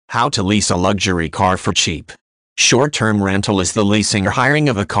How to lease a luxury car for cheap. Short-term rental is the leasing or hiring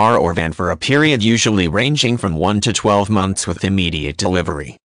of a car or van for a period usually ranging from 1 to 12 months with immediate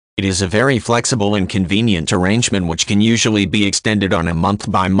delivery. It is a very flexible and convenient arrangement which can usually be extended on a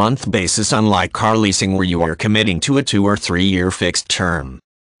month-by-month basis, unlike car leasing where you are committing to a 2 or 3 year fixed term.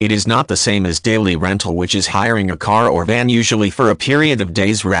 It is not the same as daily rental, which is hiring a car or van usually for a period of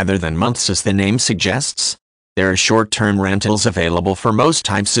days rather than months as the name suggests. There are short-term rentals available for most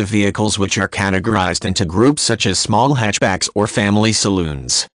types of vehicles which are categorized into groups such as small hatchbacks or family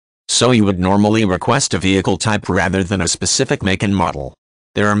saloons. So you would normally request a vehicle type rather than a specific make and model.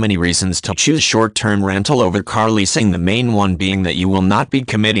 There are many reasons to choose short-term rental over car leasing, the main one being that you will not be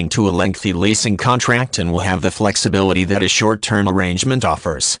committing to a lengthy leasing contract and will have the flexibility that a short-term arrangement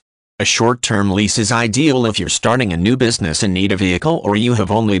offers. A short-term lease is ideal if you're starting a new business and need a vehicle, or you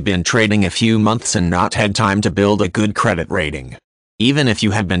have only been trading a few months and not had time to build a good credit rating. Even if you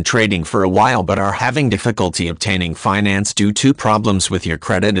have been trading for a while but are having difficulty obtaining finance due to problems with your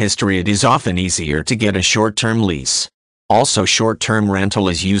credit history, it is often easier to get a short-term lease. Also, short-term rental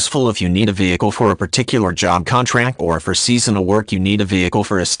is useful if you need a vehicle for a particular job contract, or for seasonal work you need a vehicle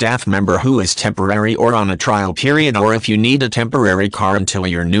for a staff member who is temporary or on a trial period, or if you need a temporary car until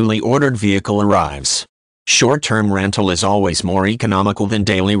your newly ordered vehicle arrives. Short-term rental is always more economical than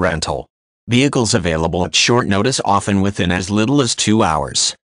daily rental. Vehicles available at short notice, often within as little as 2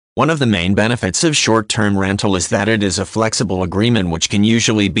 hours. One of the main benefits of short-term rental is that it is a flexible agreement which can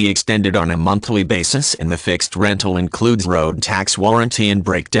usually be extended on a monthly basis, and the fixed rental includes road tax warranty and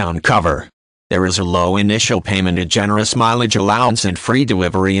breakdown cover. There is a low initial payment, a generous mileage allowance, and free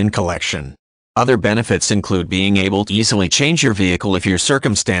delivery and collection. Other benefits include being able to easily change your vehicle if your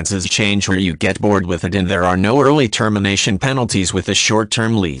circumstances change or you get bored with it, and there are no early termination penalties with a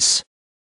short-term lease.